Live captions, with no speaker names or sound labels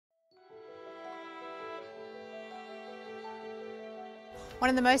One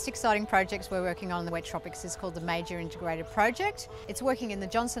of the most exciting projects we're working on in the Wet Tropics is called the Major Integrated Project. It's working in the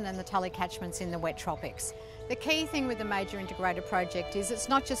Johnson and the Tully catchments in the Wet Tropics. The key thing with the Major Integrated Project is it's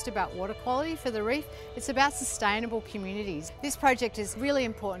not just about water quality for the reef, it's about sustainable communities. This project is really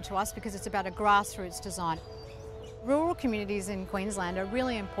important to us because it's about a grassroots design. Rural communities in Queensland are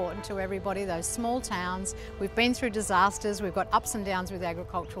really important to everybody, those small towns. We've been through disasters, we've got ups and downs with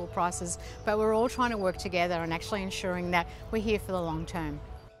agricultural prices, but we're all trying to work together and actually ensuring that we're here for the long term.